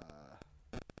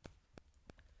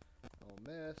 Ole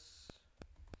Miss.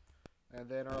 And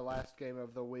then our last game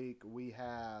of the week, we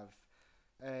have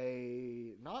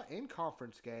a not in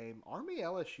conference game, Army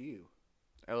LSU.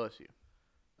 LSU.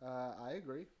 I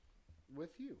agree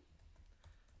with you.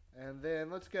 And then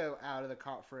let's go out of the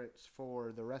conference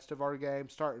for the rest of our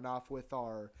games, starting off with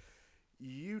our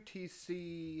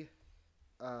UTC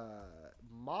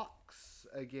Mocs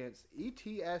against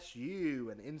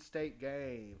ETSU, an in-state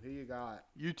game. Who you got?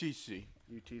 UTC.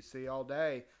 UTC all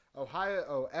day.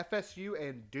 FSU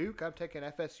and Duke. I'm taking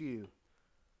FSU.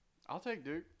 I'll take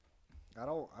Duke. I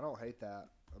don't hate that.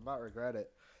 I might regret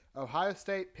it. Ohio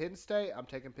State, Penn State. I'm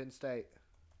taking Penn State.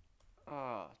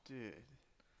 Oh, dude.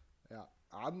 Yeah.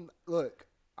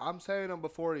 I'm saying them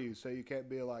before you, so you can't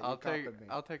be like, I'll take me.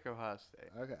 I'll take Ohio State.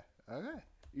 Okay.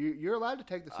 You're allowed to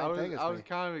take the same thing as me. I was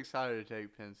kind of excited to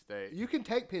take Penn State. You can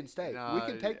take Penn State. No, we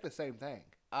can take the same thing.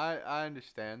 I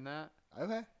understand that.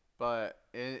 Okay. But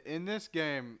in this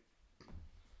game,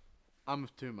 I'm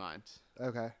of two minds.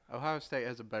 Okay. Ohio State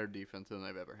has a better defense than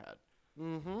they've ever had.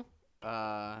 Mm-hmm.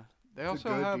 They also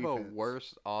have a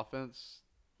worse offense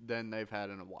than they've had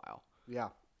in a while. Yeah.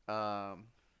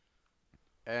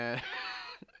 And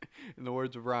in the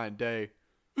words of Ryan Day,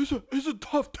 it's a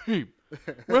tough team.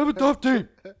 We have a tough team.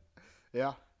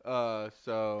 Yeah.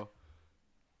 So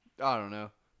I don't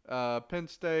know. Penn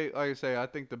State, like I say, I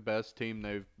think the best team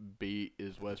they've beat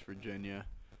is West Virginia.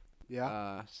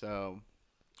 Yeah. So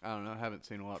I don't know. I haven't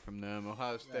seen a lot from them.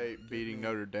 Ohio State beating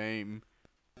Notre Dame.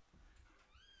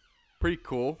 Pretty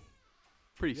cool.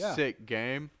 Pretty sick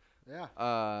game. Yeah.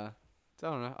 So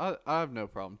I don't know. I have no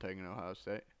problem taking Ohio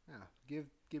State. Yeah.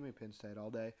 Give me Penn State all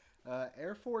day.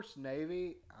 Air Force,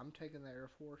 Navy. I'm taking the Air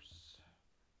Force.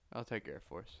 I'll take Air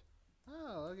Force.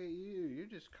 Oh, look at you. You're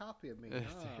just copying me.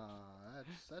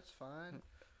 That's fine.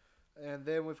 And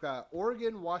then we've got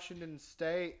Oregon, Washington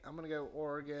State. I'm going to go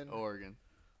Oregon. Oregon.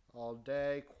 All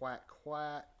day. Quack,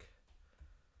 quack.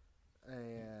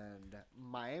 And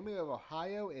Miami of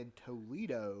Ohio and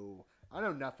Toledo. I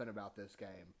know nothing about this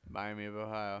game. Miami of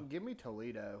Ohio. Give me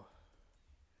Toledo.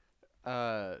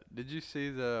 Did you see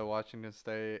the Washington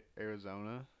State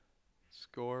Arizona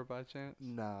score by chance?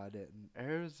 No, I didn't.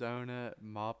 Arizona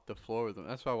mopped the floor with them.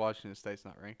 That's why Washington State's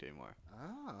not ranked anymore.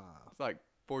 Ah. It's like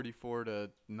 44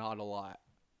 to not a lot.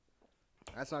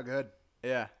 That's not good.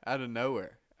 Yeah, out of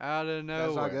nowhere.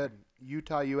 That's not good.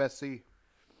 Utah, USC.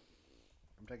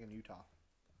 I'm taking Utah.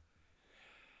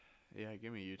 Yeah,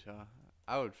 give me Utah.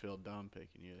 I would feel dumb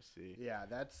picking USC. Yeah,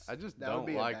 I just that would don't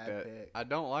be like a bad that. pick. I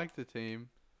don't like the team.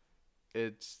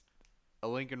 It's a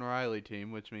Lincoln Riley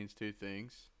team, which means two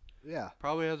things. Yeah.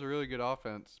 Probably has a really good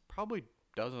offense. Probably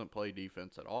doesn't play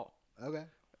defense at all. Okay.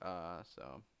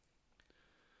 So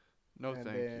no, and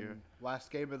thank then you. Last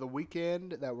game of the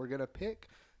weekend that we're gonna pick: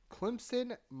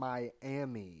 Clemson,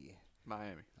 Miami.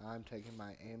 Miami. I'm taking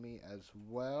Miami as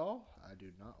well. I do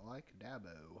not like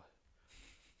Dabo,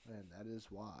 and that is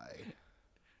why.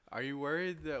 Are you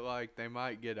worried that like they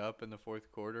might get up in the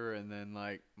fourth quarter and then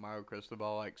like Mario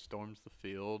Cristobal like storms the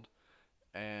field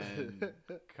and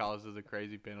causes a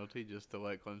crazy penalty just to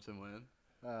let Clemson win?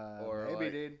 Or Maybe,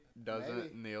 like, dude.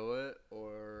 doesn't kneel it,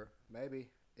 or Maybe.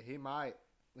 He might,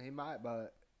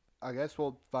 but I guess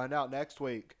we'll find out next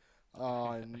week.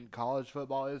 On College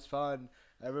football is fun.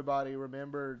 Everybody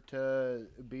remember to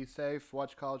be safe,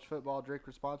 watch college football, drink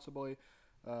responsibly.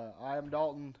 I am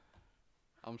Dalton.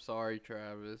 I'm sorry,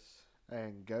 Travis.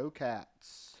 And go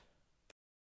Cats.